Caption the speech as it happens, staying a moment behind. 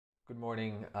Good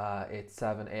morning, it's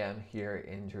 7 a.m. here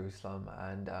in Jerusalem,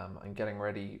 and I'm getting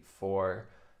ready for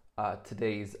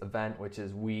today's event, which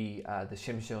is the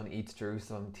Shimshon Eats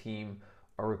Jerusalem team,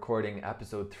 are recording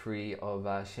episode 3 of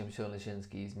Shimshon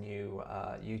Eats new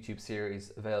YouTube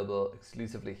series, available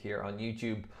exclusively here on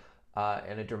YouTube.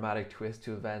 In a dramatic twist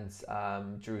to events,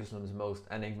 Jerusalem's most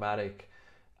enigmatic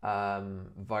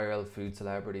viral food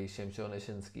celebrity,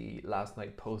 Shimshon last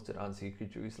night posted on Secret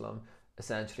Jerusalem,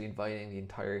 essentially inviting the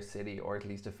entire city, or at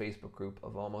least a Facebook group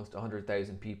of almost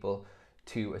 100,000 people,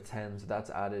 to attend. So that's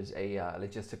added a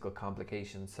logistical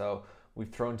complication. So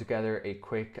we've thrown together a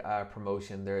quick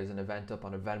promotion. There is an event up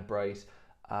on Eventbrite.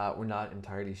 We're not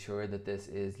entirely sure that this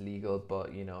is legal,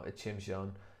 but you know, it's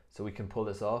Shimshon, so we can pull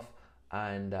this off.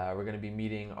 And we're going to be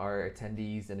meeting our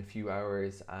attendees in a few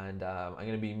hours, and I'm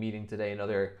going to be meeting today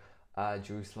another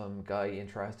Jerusalem guy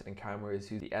interested in cameras,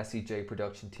 who the SCJ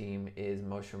production team is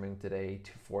mushrooming today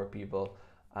to 4 people,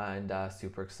 and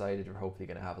super excited. We're hopefully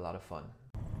going to have a lot of fun.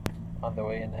 On the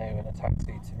way in now in a taxi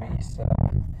to meet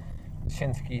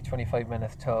Shinsky, 25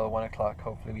 minutes till 1 o'clock.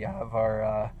 Hopefully we have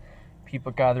our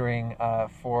people gathering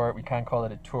for, we can't call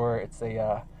it a tour, it's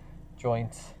a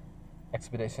joint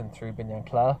expedition through Binyan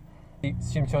Clal. The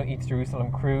Shimshon Eats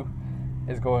Jerusalem crew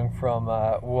is going from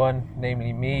 1,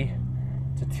 namely me,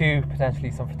 to 2, potentially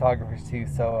some photographers too,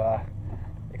 so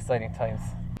exciting times.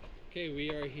 Okay, we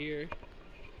are here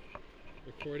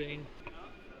recording.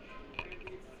 We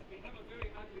have a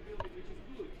very ugly building, which is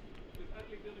good, because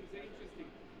ugly buildings are interesting.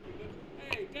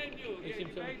 Hey, Daniel, yeah, you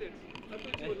made it. I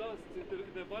thought you were lost.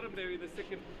 The bottom there in the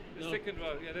second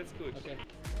row. Yeah, that's good. Okay.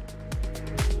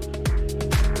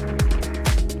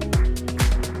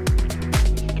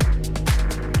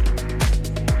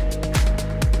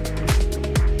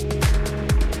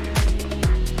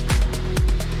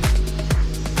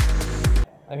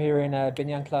 I'm here in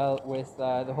Binyan Clal with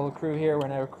the whole crew here. We're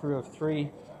now a crew of 3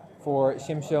 for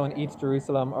Shimshon Eats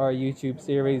Jerusalem, our YouTube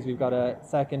series. We've got a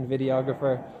second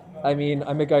videographer. I mean,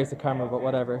 I'm a guy with a camera, but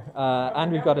whatever.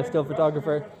 And we've got a still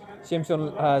photographer.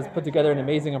 Shimshon has put together an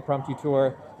amazing impromptu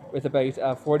tour with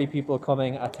about 40 people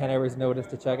coming at 10 hours notice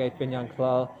to check out Binyan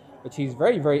Clal, which he's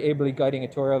very, very ably guiding a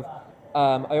tour of.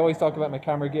 I always talk about my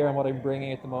camera gear and what I'm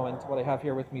bringing at the moment. What I have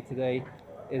here with me today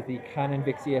is the Canon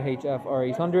Vixia HF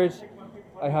R800.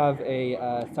 I have a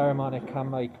Saramonic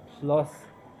Cam Mic Plus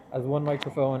as one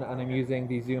microphone, and I'm using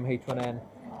the Zoom H1N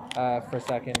for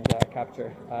second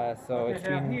capture. So it's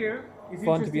been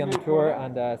fun to be on the tour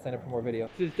and sign up for more videos.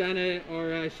 This is Dana,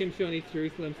 our Shimshon Eats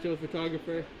Jerusalem still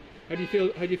photographer. How do you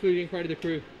feel? How do you feel being part of the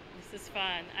crew? This is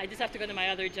fun. I just have to go to my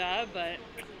other job, but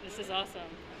this is awesome.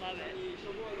 Love it.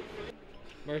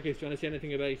 Marcus, do you want to say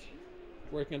anything about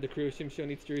working on the crew of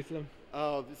Shimshon Eats Jerusalem?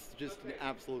 Oh, this is just an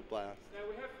absolute blast. Now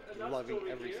we have a love Loving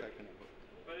story every here, second of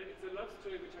it. but it's a love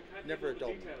story which I can't Never a give all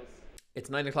dull the details. It's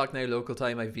 9 o'clock now local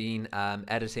time. I've been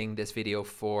editing this video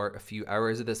for a few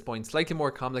hours at this point. Slightly more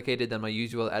complicated than my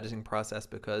usual editing process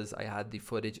because I had the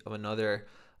footage of another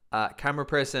camera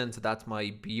person. So that's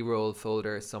my B-roll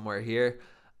folder somewhere here.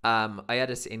 I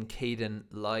edit in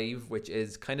Kdenlive, which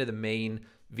is kind of the main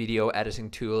video editing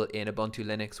tool in Ubuntu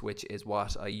Linux, which is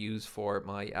what I use for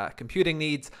my computing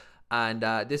needs. And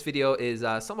this video is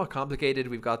somewhat complicated.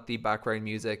 We've got the background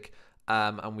music,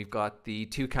 and we've got the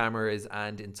 2 cameras,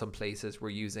 and in some places we're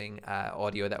using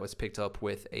audio that was picked up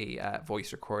with a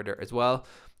voice recorder as well.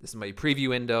 This is my preview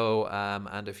window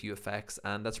and a few effects,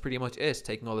 and that's pretty much it.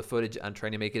 Taking all the footage and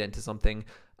trying to make it into something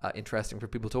interesting for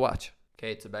people to watch.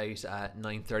 Okay, it's about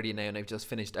 9:30 now, and I've just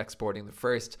finished exporting the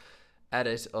first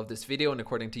edit of this video, and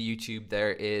according to YouTube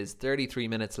there is 33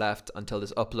 minutes left until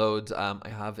this uploads. I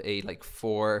have a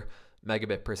 4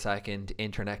 megabit per second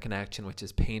internet connection, which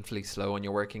is painfully slow when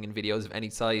you're working in videos of any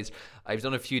size. I've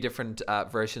done a few different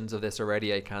versions of this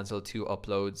already. I cancelled 2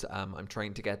 uploads. I'm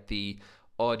trying to get the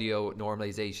audio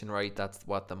normalization right. That's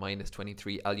what the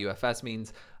 -23 LUFS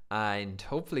means, and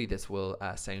hopefully this will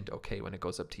sound okay when it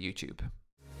goes up to YouTube.